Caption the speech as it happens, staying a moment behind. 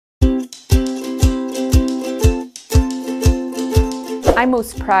I'm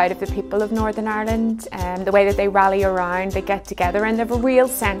most proud of the people of Northern Ireland, the way that they rally around, they get together and they have a real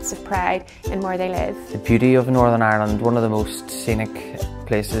sense of pride in where they live. The beauty of Northern Ireland, one of the most scenic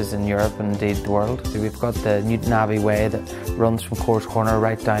places in Europe and indeed the world. We've got the Newtownabbey way that runs from Cllr's Corner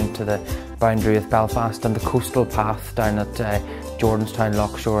right down to the boundary with Belfast, and the coastal path down at Jordanstown,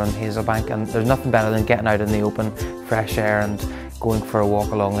 Lochshore and Hazelbank, and there's nothing better than getting out in the open, fresh air and going for a walk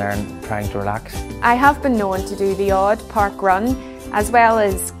along there and trying to relax. I have been known to do the odd park run, as well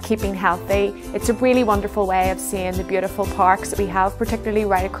as keeping healthy. It's a really wonderful way of seeing the beautiful parks that we have, particularly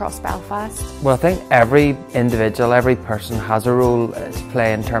right across Belfast. Well, I think every individual, every person has a role to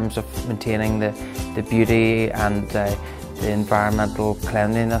play in terms of maintaining the beauty and the environmental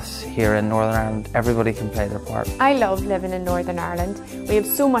cleanliness here in Northern Ireland. Everybody can play their part. I love living in Northern Ireland. We have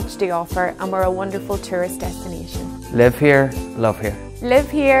so much to offer and we're a wonderful tourist destination. Live here, love here.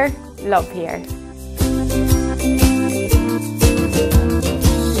 Live here, love here.